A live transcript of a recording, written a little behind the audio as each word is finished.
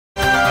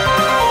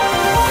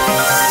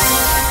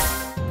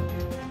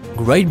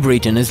Great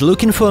Britain is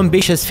looking for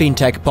ambitious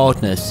fintech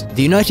partners.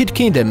 The United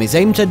Kingdom is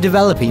aimed at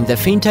developing the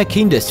fintech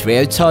industry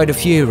outside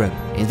of Europe.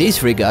 In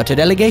this regard, a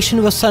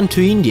delegation was sent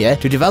to India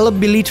to develop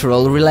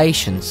bilateral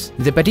relations.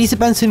 The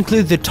participants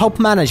include the top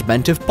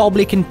management of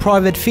public and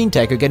private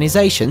fintech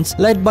organizations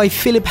led by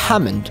Philip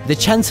Hammond, the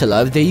Chancellor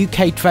of the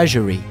UK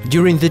Treasury.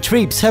 During the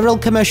trip, several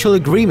commercial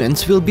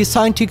agreements will be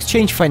signed to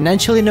exchange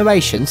financial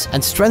innovations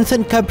and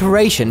strengthen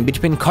cooperation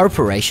between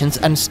corporations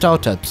and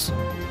startups.